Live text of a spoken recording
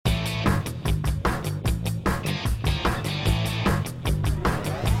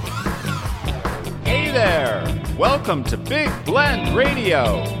Welcome to Big Blend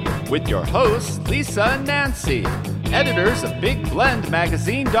Radio with your hosts, Lisa and Nancy, editors of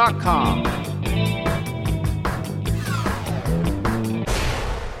BigBlendMagazine.com.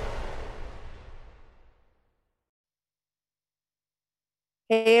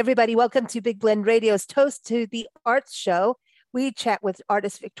 Hey, everybody. Welcome to Big Blend Radio's Toast to the Arts Show. We chat with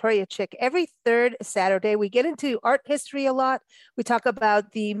artist Victoria Chick every third Saturday. We get into art history a lot. We talk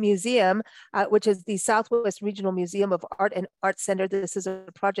about the museum, which is the Southwest Regional Museum of Art and Arts Center. This is a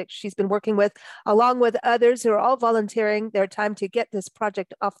project she's been working with, along with others who are all volunteering their time to get this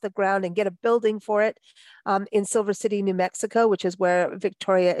project off the ground and get a building for it in Silver City, New Mexico, which is where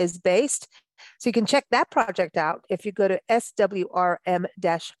Victoria is based. So you can check that project out if you go to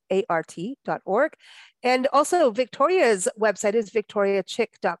swrm-art.org. And also Victoria's website is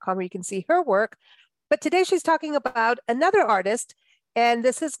victoriachick.com, where you can see her work. But today she's talking about another artist, and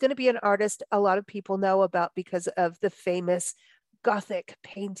this is going to be an artist a lot of people know about because of the famous Gothic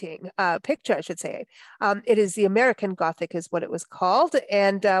painting, picture, I should say. It is the American Gothic is what it was called.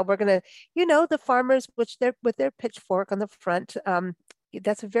 And we're going to, the farmers, which they're with their pitchfork on the front.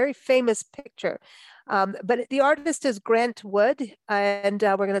 That's a very famous picture. But the artist is Grant Wood, and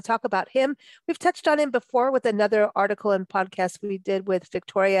we're going to talk about him. We've touched on him before with another article and podcast we did with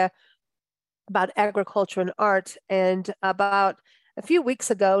Victoria about agriculture and art. And about a few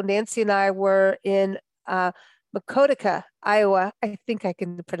weeks ago, Nancy and I were in Makotica, Iowa. I think I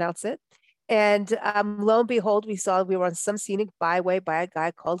can pronounce it. And lo and behold, we were on some scenic byway by a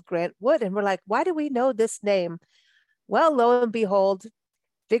guy called Grant Wood. And we're like, why do we know this name? Well, lo and behold,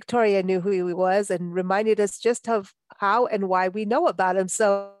 Victoria knew who he was and reminded us just of how and why we know about him.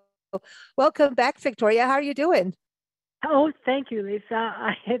 So welcome back, Victoria. How are you doing? Oh, thank you,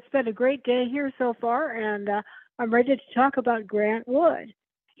 Lisa. It's been a great day here so far, and I'm ready to talk about Grant Wood.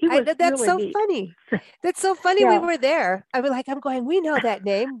 That's really so neat. Funny. That's so funny. Yeah. We were there. I'm going, we know that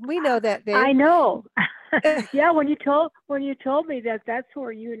name. We know that name. I know. Yeah, when you told me that that's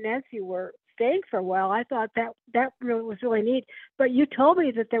where you and Nancy were staying for a while, I thought that really was really neat. But you told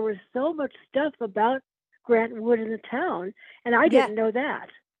me that there was so much stuff about Grant Wood in the town, and I didn't know that.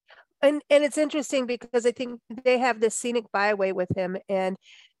 And it's interesting because I think they have this scenic byway with him, and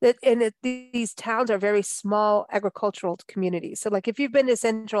these towns are very small agricultural communities. So like if you've been to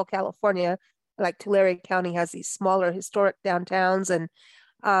Central California, like Tulare County has these smaller historic downtowns, and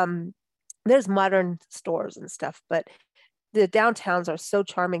there's modern stores and stuff, but the downtowns are so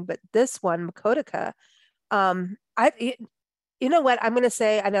charming. But this one, Makotica, you know what I'm going to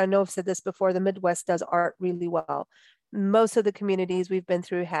say, and I know I've said this before, the Midwest does art really well. Most of the communities we've been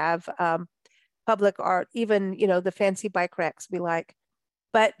through have public art, even, the fancy bike racks we like.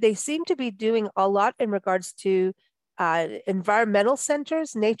 But they seem to be doing a lot in regards to environmental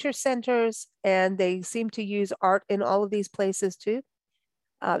centers, nature centers, and they seem to use art in all of these places too.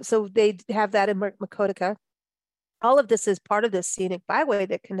 So they have that in Makotica. All of this is part of this scenic byway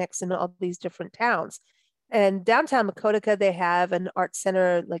that connects in all these different towns. And downtown Makotica, they have an art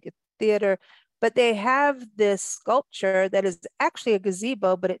center, like a theater, but they have this sculpture that is actually a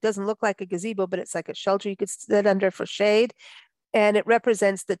gazebo, but it doesn't look like a gazebo, but it's like a shelter you could sit under for shade. And it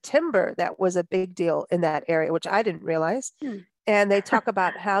represents the timber that was a big deal in that area, which I didn't realize. And they talk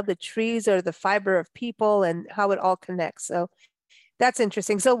about how the trees are the fiber of people and how it all connects. So that's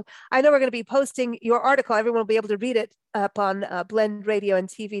interesting. So I know we're going to be posting your article. Everyone will be able to read it up on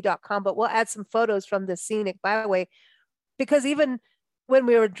blendradioandtv.com, but we'll add some photos from the scenic byway, because even when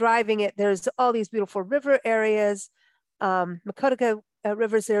we were driving it, there's all these beautiful river areas. Makotica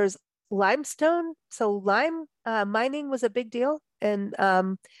rivers, there's limestone. So lime mining was a big deal. And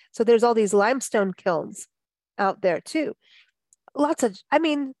so there's all these limestone kilns out there too.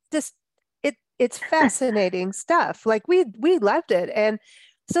 It's fascinating stuff. Like we loved it. And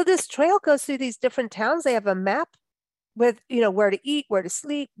so this trail goes through these different towns. They have a map with, where to eat, where to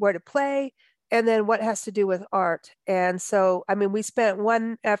sleep, where to play, and then what has to do with art. And so, we spent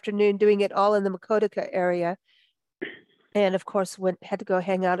one afternoon doing it all in the Makotica area. And of course, had to go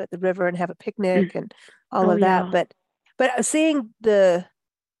hang out at the river and have a picnic and all of that. But seeing the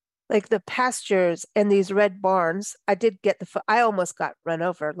pastures and these red barns, I did get I almost got run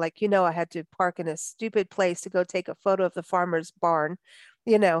over. I had to park in a stupid place to go take a photo of the farmer's barn,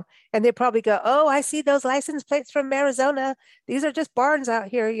 and they probably go, oh, I see those license plates from Arizona. These are just barns out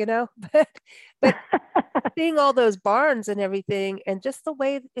here, but seeing all those barns and everything, and just the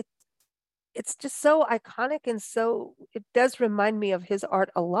way it's just so iconic. And so it does remind me of his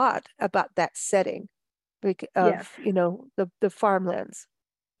art a lot, about that setting of, the farmlands.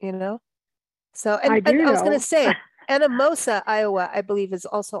 So, and I was going to say, Anamosa, Iowa, I believe is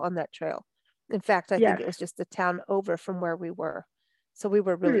also on that trail. In fact, I Yes. think it was just a town over from where we were. So we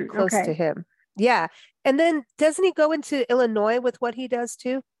were really close to Okay. him. Yeah. And then doesn't he go into Illinois with what he does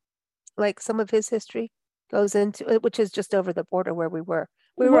too? Like some of his history goes into it, which is just over the border where we were.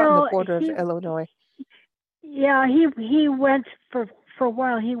 We were on the Well, border of Illinois. he went for a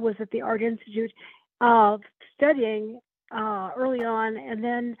while. He was at the Art Institute, studying early on, and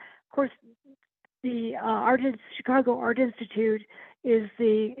then of course the Chicago Art Institute is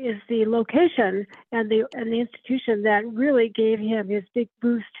the location and the institution that really gave him his big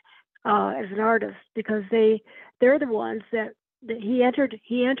boost as an artist, because they're the ones that he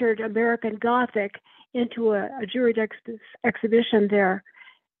entered American Gothic into a juried exhibition there,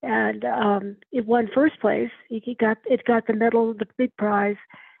 and it won first place. It got the medal, the big prize,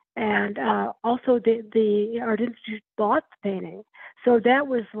 and also the Art Institute bought the painting. So that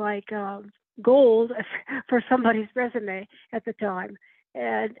was like gold for somebody's resume at the time,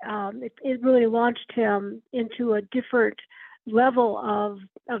 and it really launched him into a different level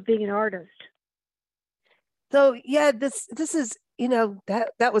of being an artist. So yeah, this is,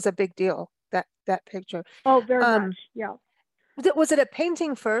 that was a big deal, that picture. Oh, very much. Yeah. Was it a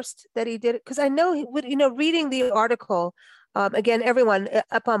painting first that he did it? Because I know he would, reading the article, again, everyone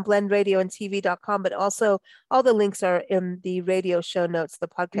up on blendradio.tv.com, but also all the links are in the radio show notes, the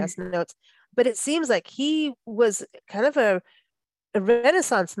podcast notes. But it seems like he was kind of a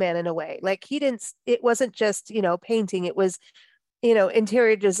Renaissance man in a way. Like it wasn't just, painting, it was,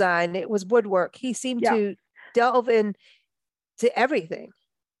 interior design, it was woodwork. He seemed to delve in to everything.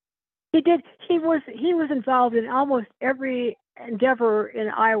 He did. He was involved in almost every endeavor in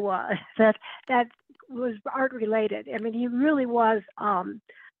Iowa that was art related. I mean, he really was.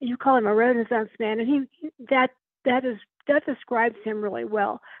 You call him a Renaissance man, and that describes him really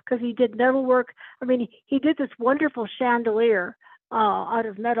well, because he did metalwork. I mean, he did this wonderful chandelier out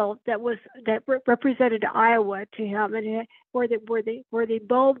of metal that represented Iowa to him, and where the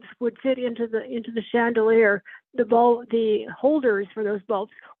bulbs would fit into the chandelier. The holders for those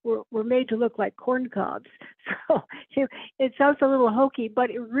bulbs were made to look like corn cobs. So it sounds a little hokey, but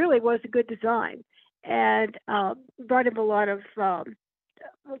it really was a good design, and brought him a lot of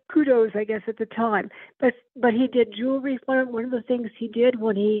kudos, I guess, at the time. But he did jewelry. One of the things he did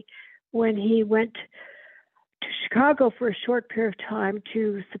when he went to Chicago for a short period of time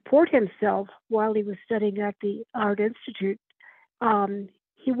to support himself while he was studying at the Art Institute,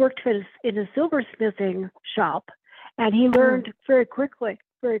 he worked in a silversmithing shop, and he learned very quickly.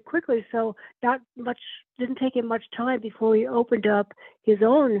 So didn't take him much time before he opened up his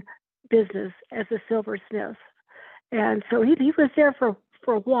own business as a silversmith. And so he was there for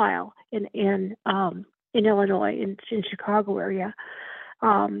a while in Illinois, in Chicago area.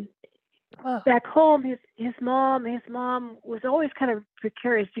 Back home, his mom was always kind of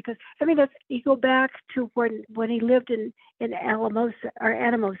precarious, because I mean, you go back to when he lived in Anamosa.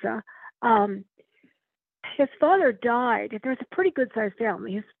 His father died, and there was a pretty good sized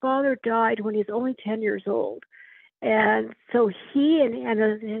family. His father died when he was only 10 years old, and so he and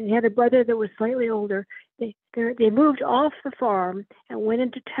he had a brother that was slightly older. They moved off the farm and went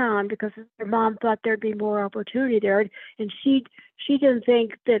into town because their mom thought there'd be more opportunity there, and she didn't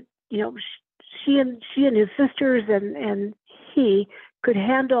think that, she and his sisters and he could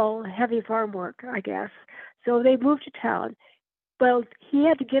handle heavy farm work, I guess. So they moved to town. Well, he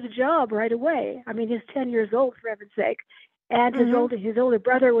had to get a job right away. I mean, he's 10 years old, for heaven's sake, and his older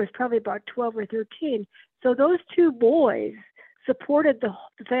brother was probably about 12 or 13. So those two boys supported the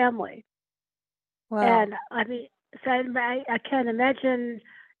family. Wow. And I mean, so I can't imagine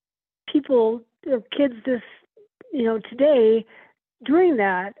people, kids today doing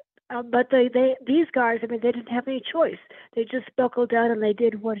that. But these guys, I mean, they didn't have any choice. They just buckled down and they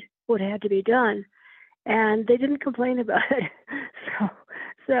did what had to be done, and they didn't complain about it.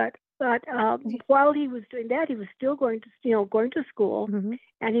 But while he was doing that, he was still going to school,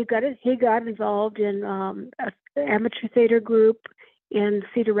 and he got involved in an amateur theater group in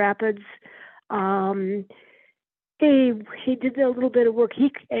Cedar Rapids. He did a little bit of work.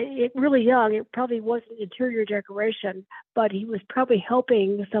 Really young. It probably wasn't interior decoration, but he was probably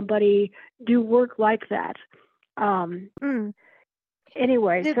helping somebody do work like that.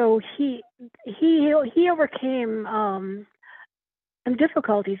 Anyway, so he overcame some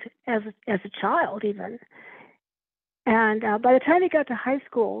difficulties as a child even. And by the time he got to high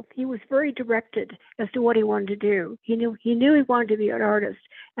school, he was very directed as to what he wanted to do. He knew he wanted to be an artist,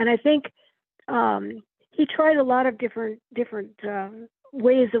 and I think he tried a lot of different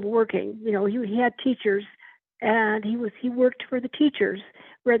ways of working. He had teachers, and he worked for the teachers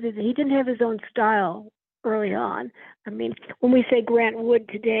rather than, he didn't have his own style early on. I mean, when we say Grant Wood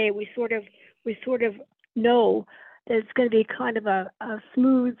today, we sort of we sort of know that it's going to be kind of a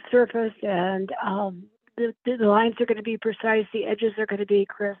smooth surface, and the lines are going to be precise, the edges are going to be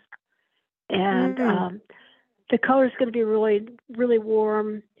crisp, and the color is going to be really, really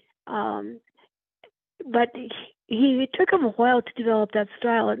warm. But he took him a while to develop that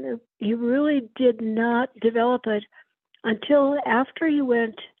style, and he really did not develop it until after he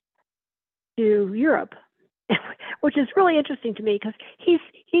went to Europe, which is really interesting to me because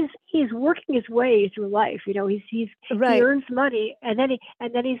he's working his way through life. You know, he earns money, and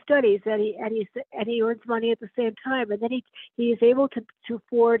then he studies, and he earns money at the same time, and then he is able to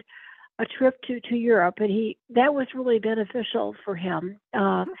afford a trip to Europe, and that was really beneficial for him.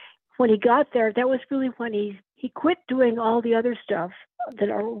 When he got there, that was really when he quit doing all the other stuff that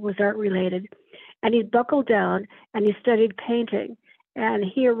was art related, and he buckled down and he studied painting. And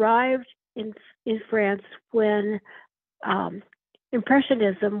he arrived in France when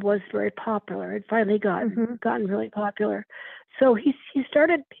Impressionism was very popular. It finally gotten really popular. So he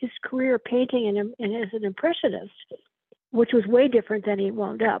started his career painting and as an impressionist, which was way different than he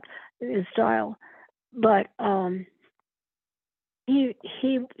wound up in his style. But he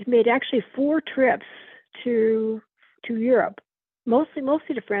made actually 4 trips to Europe, mostly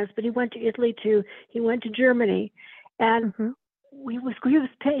to France, but he went to Italy too. He went to Germany, and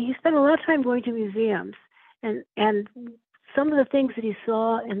he spent a lot of time going to museums, and some of the things that he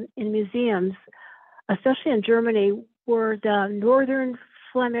saw in museums, especially in Germany, were the Northern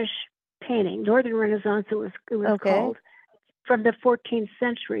Flemish painting, Northern Renaissance it was called, from the 14th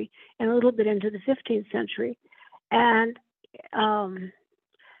century and a little bit into the 15th century, and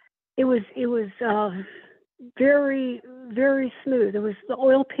it was very, very smooth. The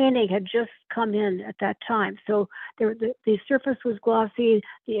oil painting had just come in at that time, so the surface was glossy.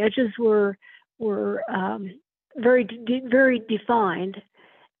 The edges were very very defined,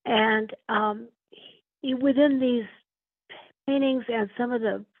 and within these paintings and some of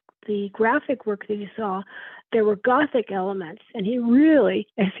the graphic work that you saw, there were Gothic elements, and he really,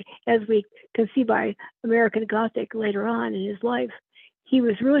 as we can see by American Gothic later on in his life, he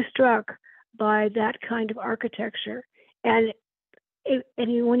was really struck by that kind of architecture. And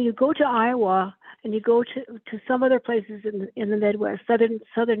when you go to Iowa and you go to some other places in the Midwest, southern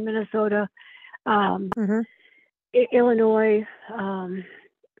Minnesota, Illinois,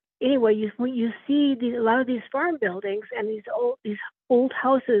 anyway, you see a lot of these farm buildings and these old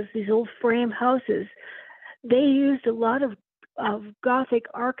houses, these old frame houses. They used a lot of Gothic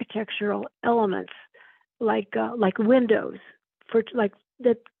architectural elements, like windows,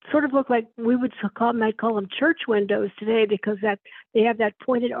 that sort of look like we might call them church windows today, because that they have that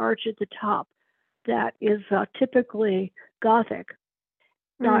pointed arch at the top that is typically Gothic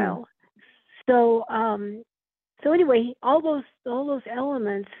style. So anyway, all those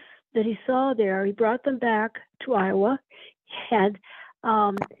elements that he saw there, he brought them back to Iowa, and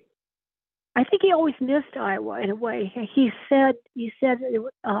I think he always missed Iowa in a way. He said it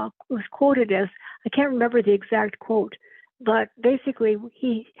was quoted as, I can't remember the exact quote, but basically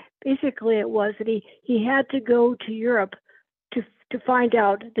it was that he had to go to Europe to find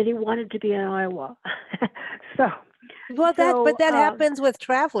out that he wanted to be in Iowa. But that happens with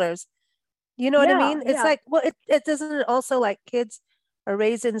travelers. You know what I mean? It's like, well, it doesn't also, like, kids are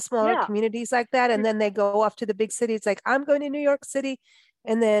raised in smaller communities like that, and then they go off to the big city. It's like, I'm going to New York City.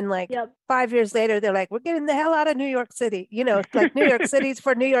 And then 5 years later, they're like, we're getting the hell out of New York City. You know, like New York City's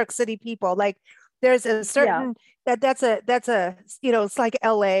for New York City people. Like there's a certain that's a, you know, it's like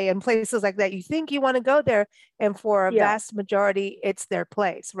LA and places like that. You think you want to go there. And for a vast majority, it's their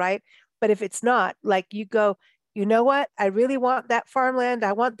place. Right. But if it's not, like, you go, you know what? I really want that farmland.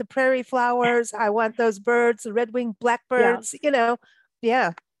 I want the prairie flowers. I want those birds, the red-winged blackbirds, you know.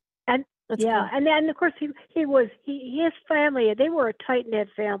 Yeah. And that's cool. And then of course his family, they were a tight-knit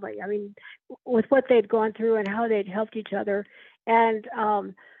family. I mean, with what they'd gone through and how they'd helped each other. And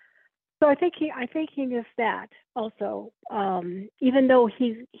so I think he missed that also. Even though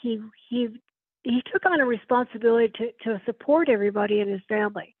he took on a responsibility to support everybody in his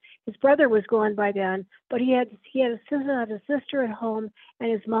family. His brother was gone by then, but he had a sister at home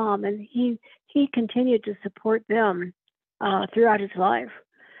and his mom, and he continued to support them throughout his life.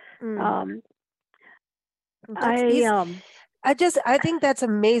 I think that's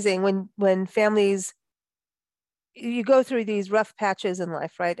amazing when families, you go through these rough patches in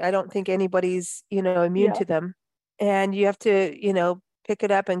life, right? I don't think anybody's, you know, immune to them, and you have to, you know, pick it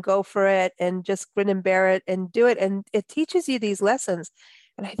up and go for it and just grin and bear it and do it. And it teaches you these lessons.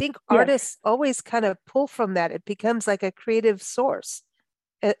 And I think artists always kind of pull from that. It becomes like a creative source.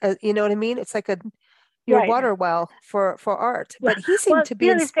 You know what I mean? It's like your Right. water well for art. Well, But he well, seemed to be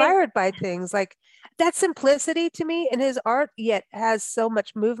the other thing, inspired by things like that simplicity to me in his art, yet has so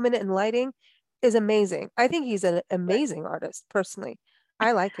much movement and lighting is amazing. I think he's an right. amazing artist personally.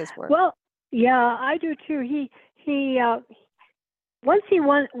 I like his work. Well, yeah, I do too. He once he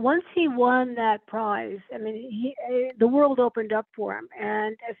won that prize. I mean, the world opened up for him,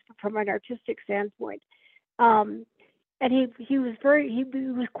 and as from an artistic standpoint, um, and he was he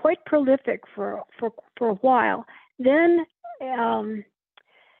was quite prolific for a while. Then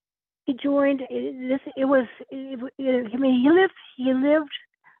he joined this. I mean, he lived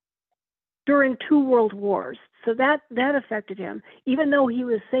during two world wars, so that affected him, even though he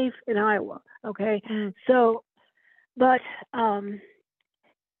was safe in Iowa. Okay, Mm. so but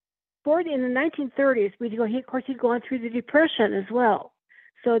in the 1930s, of course he'd gone through the Depression as well.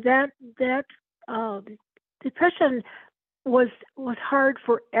 So that um, Depression was hard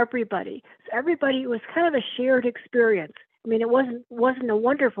for everybody. So everybody, it was kind of a shared experience. I mean, it wasn't a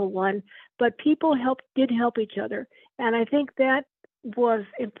wonderful one, but people did help each other, and I think that was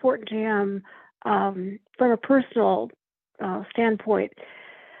important to him from a personal standpoint.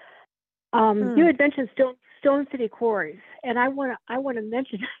 You Mm. had mentioned Stone City Quarries, and I want to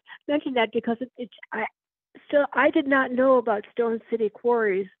mention that because I did not know about Stone City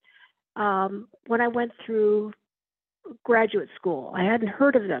Quarries when I went through graduate school. I hadn't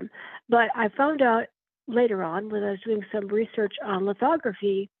heard of them, but I found out later on when I was doing some research on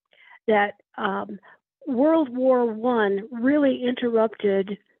lithography that World War One really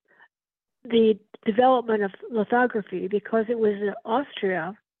interrupted the development of lithography because it was in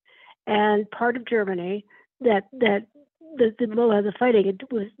Austria and part of Germany that the fighting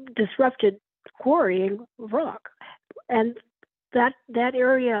was disrupted quarrying rock, and that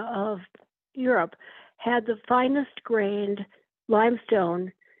area of Europe had the finest grained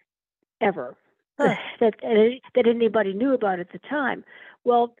limestone ever Huh. that anybody knew about at the time.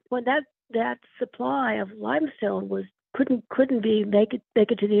 Well, when that supply of limestone couldn't make it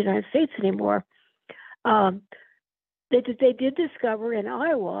to the United States anymore, um, they did discover in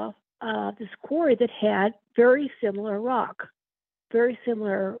Iowa this quarry that had very similar rock, very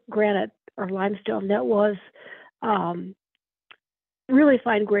similar granite or limestone that was really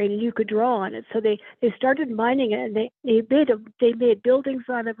fine grained, and you could draw on it. So they started mining it, and they made buildings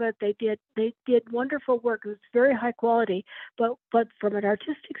out of it. They did wonderful work. It was very high quality, but from an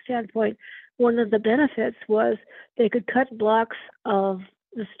artistic standpoint, one of the benefits was they could cut blocks of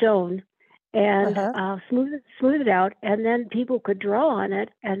the stone and Uh-huh. smooth it out, and then people could draw on it,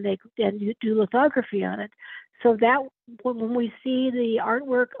 and you do lithography on it. So that when we see the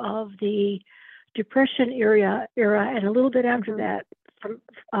artwork of the Depression era, and a little bit after Mhm. that,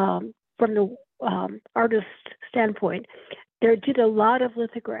 from the artist standpoint, they did a lot of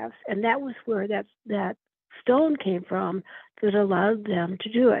lithographs, and that was where that stone came from that allowed them to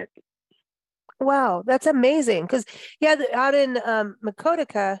do it. Wow, that's amazing. Because yeah, out in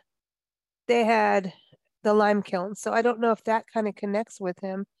Makotica, they had the lime kiln. So I don't know if that kind of connects with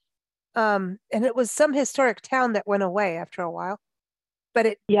him. And it was some historic town that went away after a while, but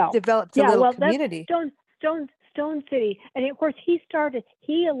it Yeah, developed a yeah. little Well, that's community. Stone City, and of course he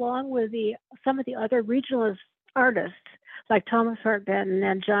along with some of the other regionalist artists like Thomas Hart Benton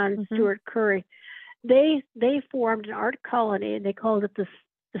and John Hmm. Stewart Curry. They formed an art colony, and they called it the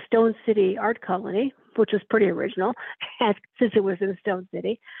Stone City Art Colony, which was pretty original, since it was in Stone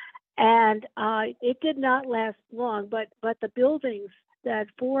City. And it did not last long, but the buildings that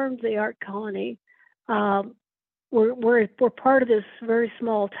formed the art colony um, were part of this very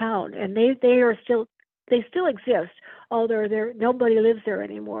small town, and they still exist, although nobody lives there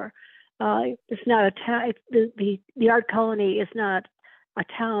anymore. It's not a town. The art colony is not a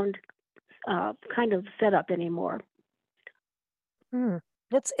town kind of setup anymore. Hmm.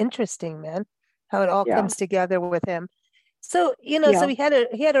 That's interesting, man, how it all Yeah, comes together with him. So, so yeah, he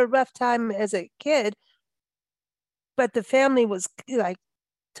had a rough time as a kid, but the family was like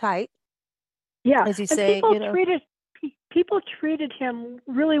tight, yeah. as you And say, people treated him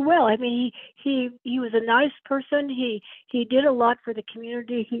really well. I mean, he was a nice person. He did a lot for the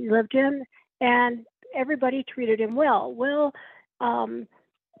community he lived in, and everybody treated him well. Well, um,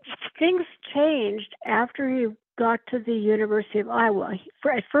 things changed after he got to the University of Iowa.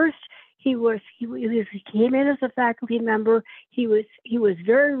 At first, he came in as a faculty member. He was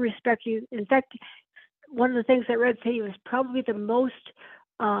very respected. In fact, one of the things I read say he was probably the most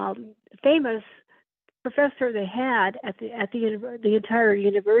famous professor they had at the entire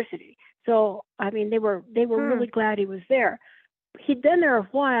university. So I mean, they were Hmm. really glad he was there. He'd been there a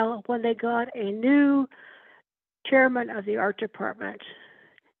while when they got a new chairman of the art department,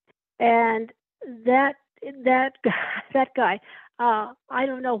 and that that that guy. I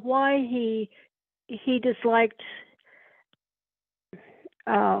don't know why he disliked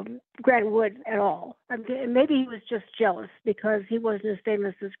Grant Wood at all. I mean, maybe he was just jealous because he wasn't as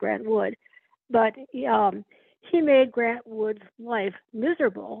famous as Grant Wood, but he made Grant Wood's life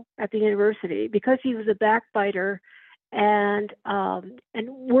miserable at the university because he was a backbiter and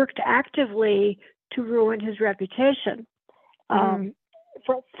worked actively to ruin his reputation. From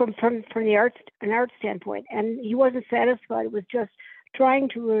the an art standpoint, and he wasn't satisfied with just trying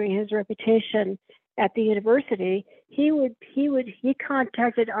to ruin his reputation at the university. He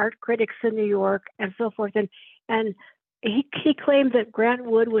contacted art critics in New York and so forth, and he claimed that Grant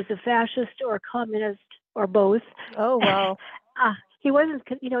Wood was a fascist or a communist or both. Oh wow. He wasn't,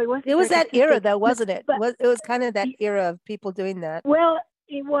 he wasn't. It was that era, though, wasn't it? It was kind of that era of people doing that. Well,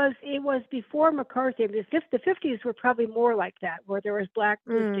 it was before McCarthy. The 50s were probably more like that, where there was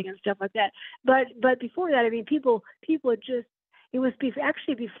blacklisting and stuff like that. But before that, I mean, people just, it was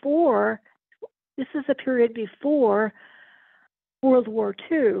actually before. This is a period before World War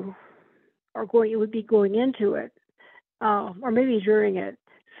II, it would be going into it, or maybe during it.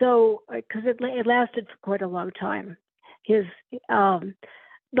 So, because it lasted for quite a long time. If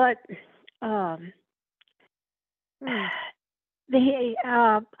any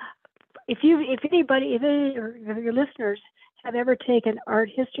of your listeners have ever taken art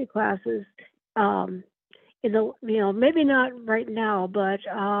history classes, maybe not right now, but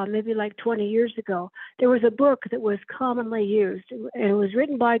maybe like 20 years ago, there was a book that was commonly used, and it was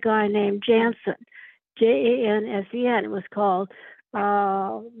written by a guy named Jansen, Jansen. It was called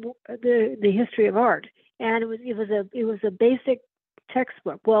the History of Art, and it was a basic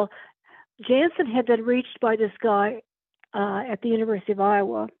textbook. Well, Jansen had been reached by this guy at the University of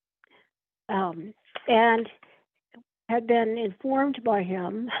Iowa, and had been informed by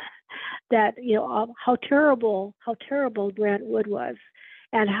him that how terrible Grant Wood was,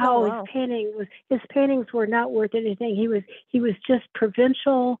 and how his paintings were not worth anything. He was just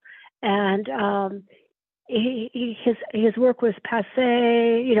provincial, and his work was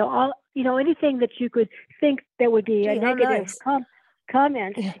passé. Anything that you could think that would be a negative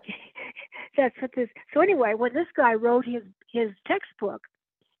comment. Yeah. That's what this. So anyway, when this guy wrote his textbook,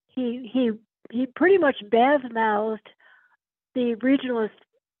 he pretty much bad-mouthed the regionalist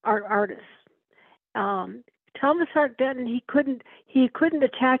artists. Thomas Hart Benton, he couldn't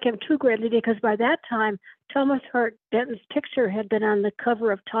attack him too greatly, because by that time Thomas Hart Benton's picture had been on the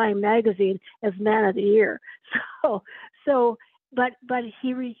cover of Time magazine as Man of the Year. But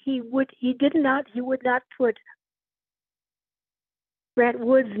he would not put Grant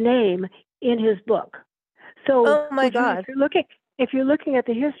Wood's name in his book. So, oh my God! If you're looking at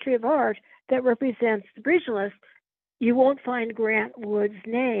the history of art that represents the regionalists, you won't find Grant Wood's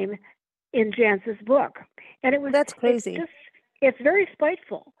name in Jansen's book. And that's crazy. It's very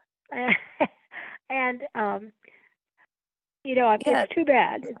spiteful, and it's too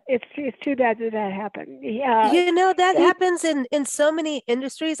bad. It's too bad that happened. That happens in so many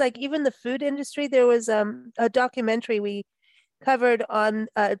industries, like even the food industry. There was a documentary we covered on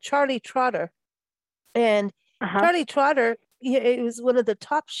Charlie Trotter, and Charlie Trotter, it was one of the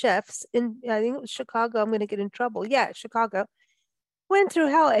top chefs in, I think it was Chicago. I'm going to get in trouble. Yeah, Chicago. Went through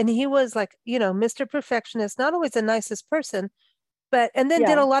hell, and he was like, Mr. Perfectionist, not always the nicest person, but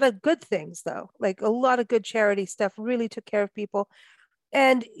did a lot of good things, though, like a lot of good charity stuff, really took care of people.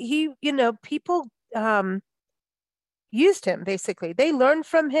 And he, people used him, basically. They learned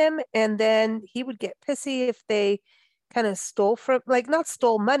from him, and then he would get pissy if they kind of stole from, like, not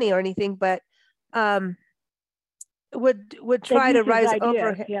stole money or anything, but would try to rise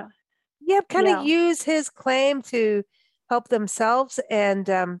over him. Kind of use his claim to help themselves, and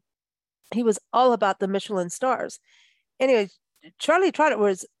he was all about the Michelin stars. Anyway, Charlie Trotter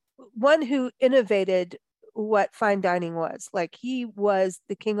was one who innovated what fine dining was. Like, he was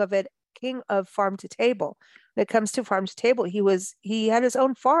the king of farm to table. When it comes to farm to table, he had his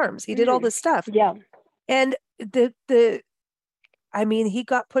own farms. He did all this stuff. And he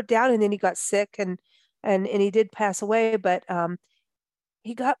got put down, and then he got sick, and he did pass away, but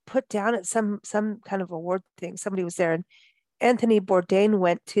he got put down at some kind of award thing. Somebody was there, and Anthony Bourdain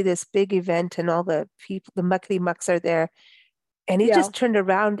went to this big event, and all the people, the muckety mucks, are there. And he just turned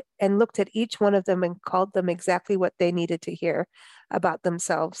around and looked at each one of them and called them exactly what they needed to hear about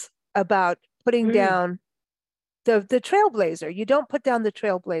themselves, about putting down the trailblazer. You don't put down the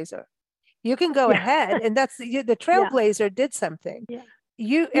trailblazer. You can go ahead, and that's the trailblazer did something.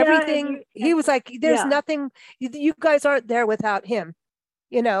 He was like, there's nothing, you guys aren't there without him,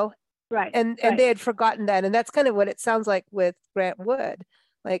 Right. And they had forgotten that. And that's kind of what it sounds like with Grant Wood.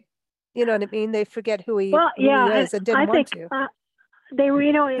 Like, You know what I mean? They forget who he Well, yeah, is and I didn't want think to. they were.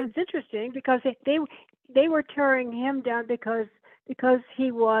 It's interesting because they were tearing him down because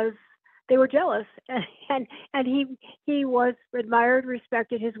he was. They were jealous, and he was admired,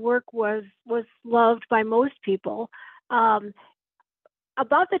 respected. His work was loved by most people.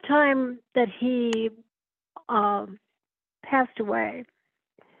 About the time that he passed away,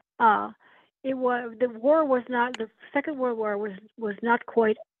 it was the Second World War was not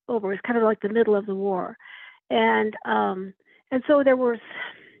quite over. It was kind of like the middle of the war, and so there was.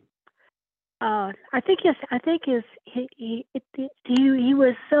 I think he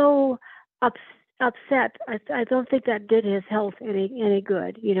was so upset. I don't think that did his health any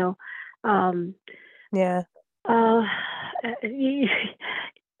good. Yeah.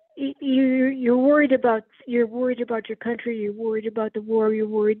 You're worried about your country. You're worried about the war. You're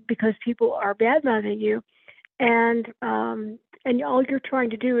worried because people are bad mouthing you, and all you're trying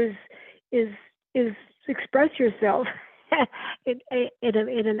to do is express yourself in a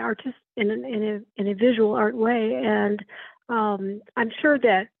visual art way. And I'm sure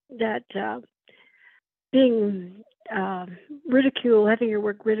that being ridiculed, having your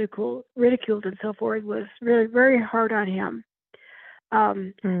work ridiculed and so forth was really very hard on him.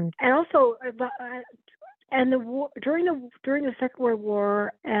 And also and the war, during the Second World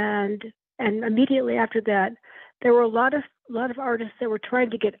War and immediately after that, there were a lot of artists that were trying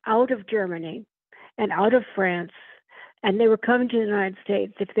to get out of Germany and out of France, and they were coming to the United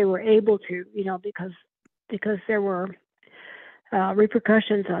States if they were able to, because there were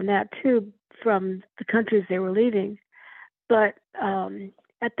repercussions on that too from the countries they were leaving. But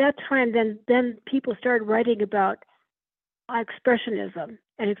at that time, then people started writing about expressionism,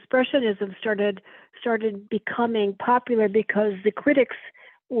 and expressionism started becoming popular because the critics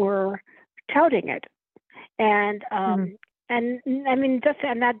were touting it, and and I mean,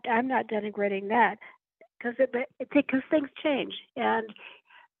 I'm not denigrating that because things change, and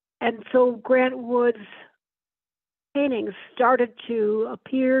so Grant Wood's paintings started to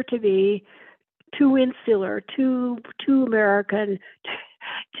appear to be too insular, too American,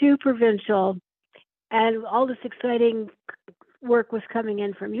 too provincial, and all this exciting work was coming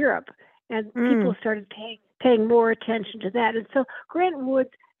in from Europe, and people started paying more attention to that. And so Grant Wood,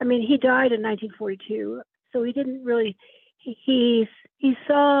 I mean, he died in 1942, so he didn't really he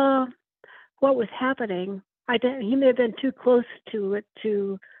saw what was happening. He may have been too close to it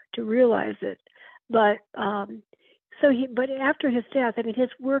to realize it, but but after his death, I mean, his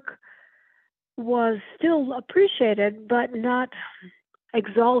work was still appreciated, but not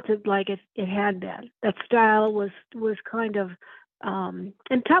exalted like it had been. That style was kind of, and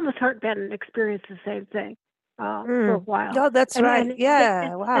Thomas Hart Benton experienced the same thing for a while. Oh, that's right.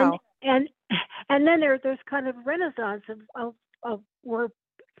 Yeah. Wow. And then there's kind of renaissance of where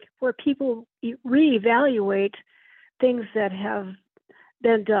people reevaluate things that have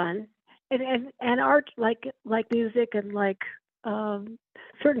been done, and art like music and like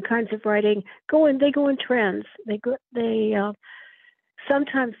certain kinds of writing they go in trends. They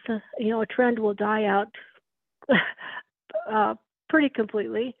sometimes a trend will die out pretty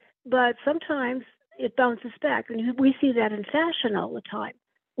completely, but sometimes it bounces back, and we see that in fashion all the time,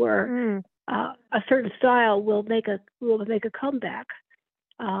 where a certain style will make a comeback.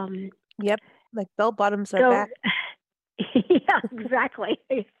 Yep, like bell bottoms are back. Yeah, exactly.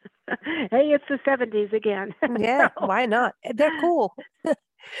 Hey, it's the 70s again. Yeah, why not? They're cool.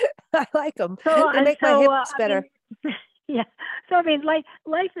 I like them. They make my hips better. Yeah. So I mean, life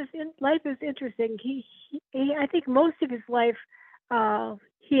is interesting. I think most of his life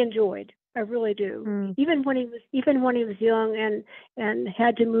he enjoyed. I really do. Even when he was young and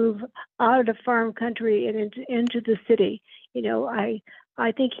had to move out of the farm country and into the city,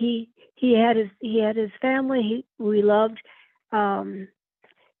 I think he had his family we loved.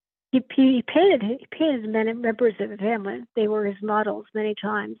 He painted many members of the family. They were his models many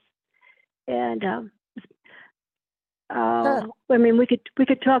times, and I mean, we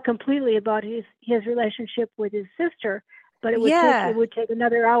could talk completely about his relationship with his sister, but it would take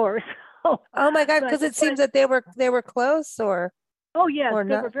another hour. So, oh my God! Because it seems that they were close, or yes,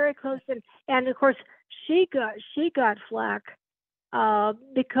 they were very close, and of course she got flack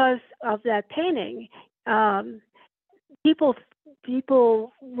because of that painting. People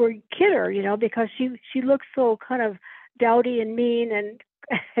were kid her, because she looked so kind of dowdy and mean and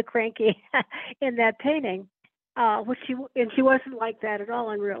cranky in that painting. She wasn't like that at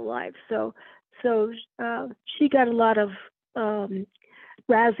all in real life. So she got a lot of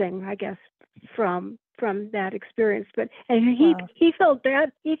razzing, I guess, from from that experience. And Wow. he felt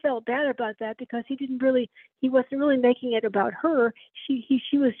bad. He felt bad about that because he wasn't really making it about her. She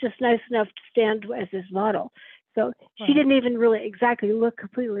was just nice enough to stand as his model. So she Wow. didn't even really exactly look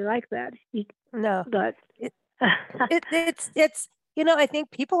completely like that. No, But it, it's I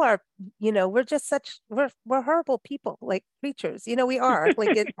think people are, we're just we're horrible people, like creatures. We are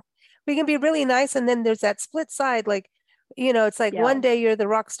like it. We can be really nice, and then there's that split side, like, it's like yeah, one day you're the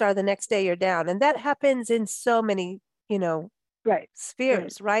rock star, the next day you're down, and that happens in so many, right, right,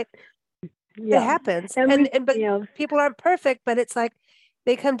 spheres, right? It yeah. happens, And and but people aren't perfect, but it's like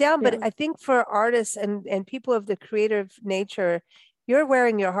they come down. yeah, But I think for artists and people of the creative nature, you're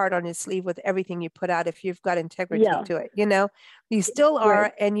wearing your heart on your sleeve with everything you put out if you've got integrity yeah, to it. You still right,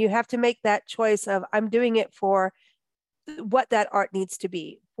 are, and you have to make that choice of, I'm doing it for what that art needs to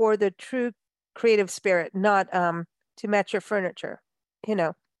be, for the true creative spirit, not to match your furniture. You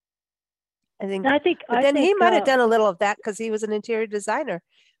know, I think, but I then think, he might have done a little of that because he was an interior designer.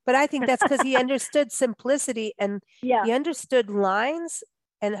 But I think that's because he understood simplicity, and yeah, he understood lines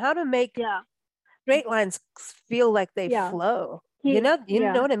and how to make yeah, straight lines feel like they yeah. flow. You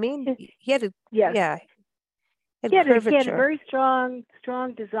Yeah, know what I mean? his- He had a, yes. yeah, had He had a curvature. very strong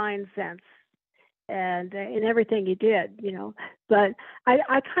design sense, and in everything he did, But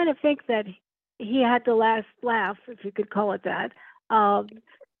I kind of think that he had the last laugh, if you could call it that,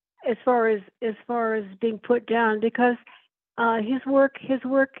 as far as being put down, because his work is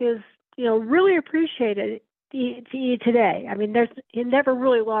really appreciated today. I mean, he never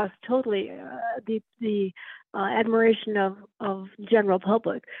really lost totally the admiration of general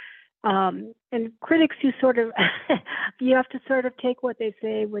public. And critics, you have to sort of take what they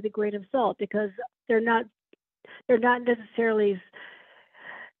say with a grain of salt, because they're not necessarily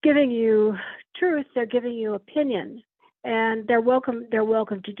giving you truth. They're giving you opinion, and they're welcome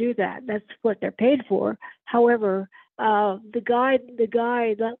to do that. That's what they're paid for. However, the guy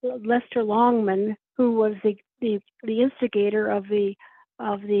Lester Longman, who was the instigator of the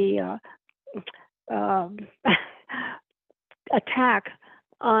um, attack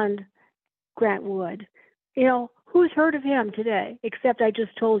on Grant Wood, who's heard of him today? Except I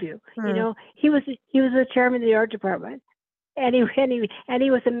just told you. Hmm. He was the chairman of the art department, and he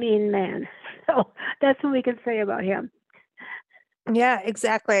was a mean man. So that's what we can say about him. Yeah,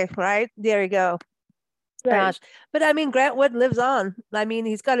 exactly. Right. There you go. Right. Gosh. But I mean, Grant Wood lives on. I mean,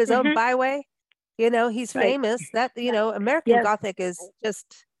 he's got his own Hmm. byway. He's Right. famous. That, American Yes. Gothic is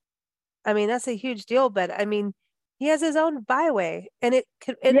just, I mean, that's a huge deal. But I mean, he has his own byway, and it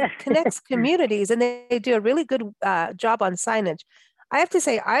Yes. connects communities, and they do a really good job on signage. I have to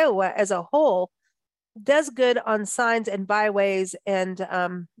say, Iowa as a whole does good on signs and byways, and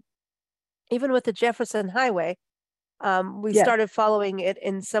even with the Jefferson Highway, we Yes. started following it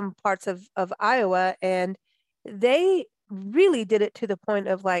in some parts of Iowa, and they really did it to the point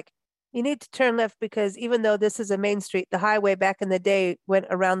of like, you need to turn left because even though this is a main street, the highway back in the day went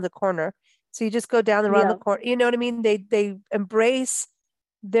around the corner. So you just go down around the Yeah. corner. You know what I mean? They embrace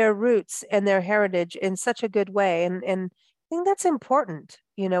their roots and their heritage in such a good way. And I think that's important,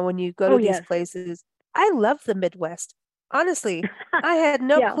 when you go Oh to these yes. places. I love the Midwest. Honestly, I had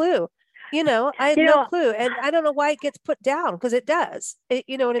no Yeah. clue. I had You no know. clue. And I don't know why it gets put down because it does.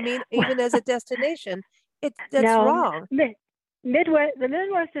 You know what I mean? Even as a destination, that's No. wrong. Midwest. The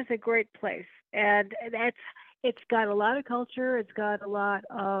Midwest is a great place, and it's got a lot of culture. It's got a lot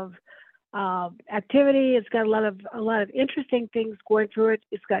of activity. It's got a lot of interesting things going through it.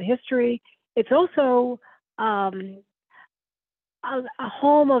 It's got history. It's also a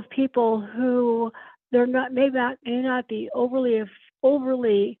home of people who they're not may not be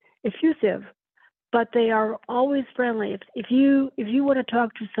overly effusive, but they are always friendly. If you want to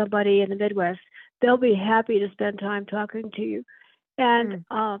talk to somebody in the Midwest, they'll be happy to spend time talking to you, and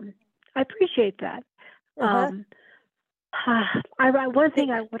Mm. I appreciate that. Uh-huh. Um, one thing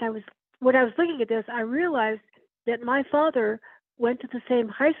when I was looking at this, I realized that my father went to the same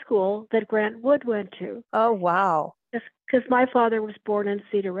high school that Grant Wood went to. Oh, wow. Because my father was born in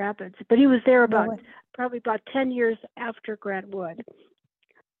Cedar Rapids, but he was there No way. probably about 10 years after Grant Wood.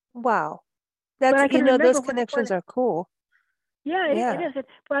 Wow. But That's, I can those remember when connections are cool. yeah, it Yeah. is.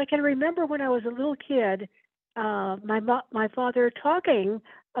 But I can remember when I was a little kid, my father talking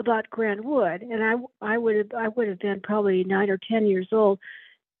about Grant Wood, and I would have been probably 9 or 10 years old.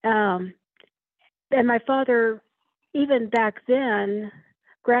 Um, and my father, even back then,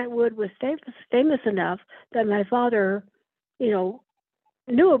 Grant Wood was famous enough that my father, you know,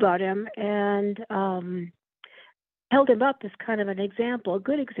 knew about him and held him up as kind of an example, a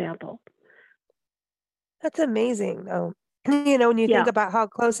good example. That's amazing, though. When you think Yeah. about how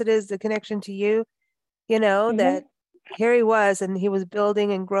close it is, the connection to you, that here he was and he was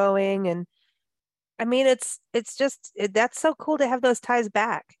building and growing. And I mean, it's just that's so cool to have those ties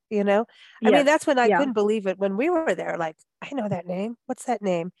back, I mean, Yes. that's when I Yeah. couldn't believe it when we were there. Like, I know that name. What's that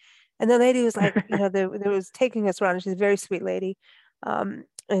name? And the lady was like, there was taking us around. She's a very sweet lady.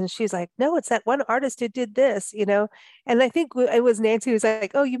 And she's like, no, it's that one artist who did this, And I think it was Nancy who was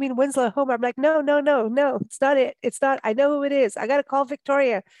like, oh, you mean Winslow Homer? I'm like, no, no, no, no, it's not it. It's not. I know who it is. I got to call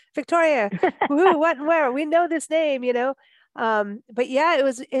Victoria. Victoria, who, what, and where? We know this name, But yeah, it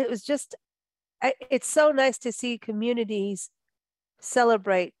was just it's so nice to see communities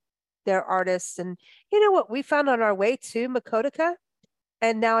celebrate their artists. And you know what we found on our way to Makotica?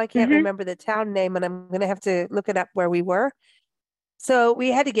 And now I can't remember the town name, and I'm going to have to look it up where we were. So we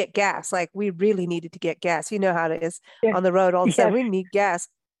had to get gas. Like, we really needed to get gas. You know how it is on the road. All of a sudden, we need gas.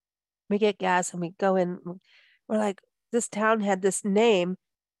 We get gas and we go in. We're like, this town had this name.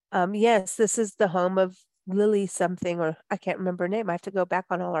 Yes, this is the home of Lily something, or I can't remember her name. I have to go back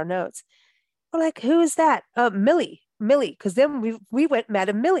on all our notes. We're like, who is that? Millie, because then we went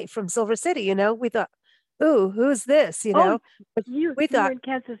Madam Millie from Silver City. We thought, ooh, who's this? You thought were in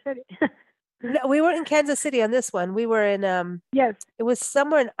Kansas City. No, we weren't in Kansas City on this one. We were in yes, it was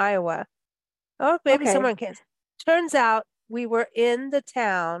somewhere in Iowa, or maybe somewhere in Kansas. Turns out we were in the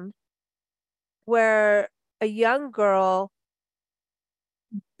town where a young girl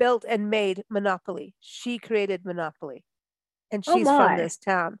built and made Monopoly. She created Monopoly, and she's from this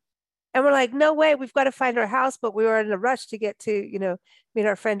town. And we're like, no way, we've got to find her house. But we were in a rush to get to, meet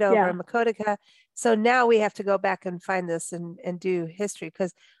our friend over in Makotica. So now we have to go back and find this and do history.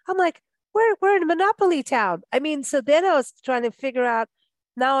 Because I'm like, we're in a Monopoly town. I mean, so then I was trying to figure out,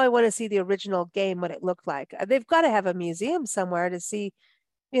 now I want to see the original game, what it looked like. They've got to have a museum somewhere to see,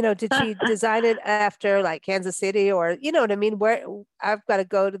 did she design it after like Kansas City, or, you know what I mean? Where I've got to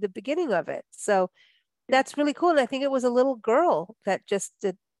go to the beginning of it. So that's really cool. And I think it was a little girl that just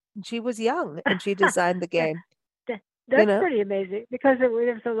did. She was young and she designed the game. That's pretty amazing, because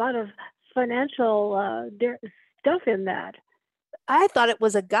there's a lot of financial stuff in that. I thought it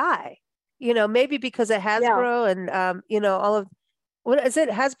was a guy, maybe because of Hasbro and, all of, what is it?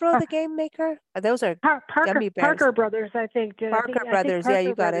 Hasbro, the game maker? Those are gummy bears. Parker Brothers, I think. Parker Brothers. Yeah,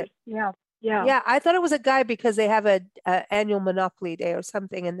 you got it. Yeah. Yeah. Yeah. I thought it was a guy because they have a annual Monopoly Day or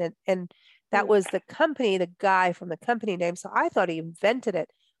something. And that was the company, the guy from the company name. So I thought he invented it.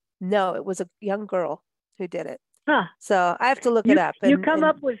 No, it was a young girl who did it. Huh. So I have to look it up. You come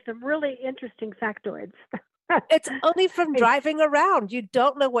up with some really interesting factoids. It's only from driving around. You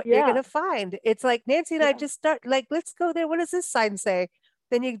don't know what you're going to find. It's like Nancy and I just start like, let's go there. What does this sign say?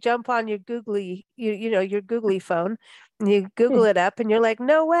 Then you jump on your googly, your googly phone, and you Google it up, and you're like,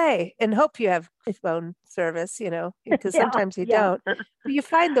 no way, and hope you have phone service, because sometimes you don't. But you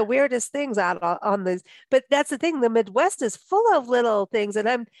find the weirdest things out on this. But that's the thing. The Midwest is full of little things,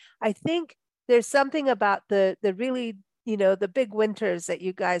 and I think there's something about the really, the big winters that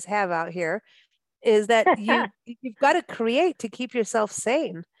you guys have out here, is that you've got to create to keep yourself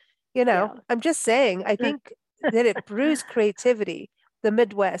sane. I'm just saying, I think that it brews creativity. The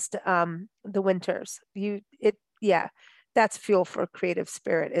Midwest, the winters, that's fuel for creative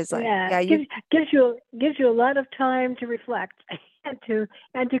spirit. Is like, gives you a lot of time to reflect and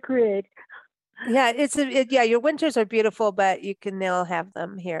to create. Yeah, your winters are beautiful, but you can now have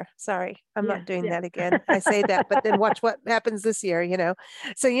them here. Sorry, I'm not doing that again. I say that, but then watch what happens this year,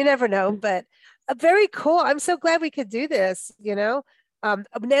 so you never know. But very cool. I'm so glad we could do this,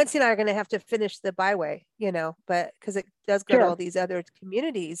 Nancy and I are going to have to finish the byway, but because it does go to all these other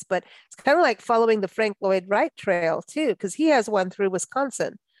communities, but it's kind of like following the Frank Lloyd Wright trail too, because he has one through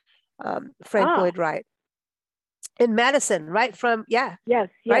Wisconsin, Frank Lloyd Wright in Madison, right from,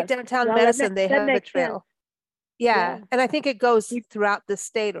 right downtown Madison, they have a trail. Yeah. And I think it goes throughout the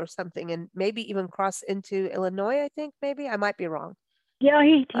state or something, and maybe even cross into Illinois, I think, maybe. I might be wrong. Yeah,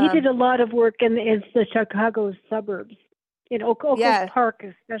 he did a lot of work in the Chicago suburbs. In Oak Park,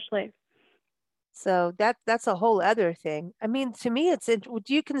 especially. So that's a whole other thing. I mean, to me, do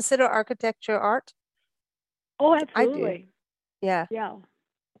you consider architecture art? Oh, absolutely. I do. Yeah. Yeah.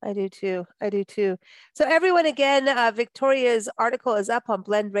 I do too. So everyone, again, Victoria's article is up on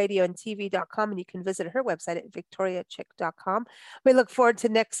blendradioandtv.com, and you can visit her website at victoriachick.com. We look forward to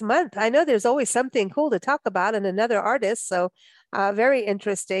next month. I know there's always something cool to talk about and another artist. So very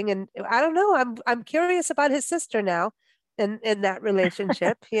interesting. And I don't know, I'm curious about his sister now. In that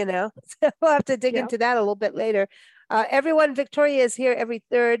relationship, so we'll have to dig into that a little bit later. Everyone, Victoria is here every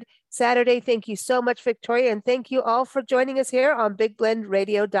third Saturday. Thank you so much, Victoria. And thank you all for joining us here on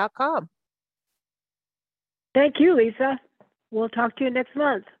BigBlendRadio.com. Thank you, Lisa. We'll talk to you next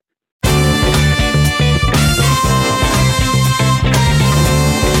month.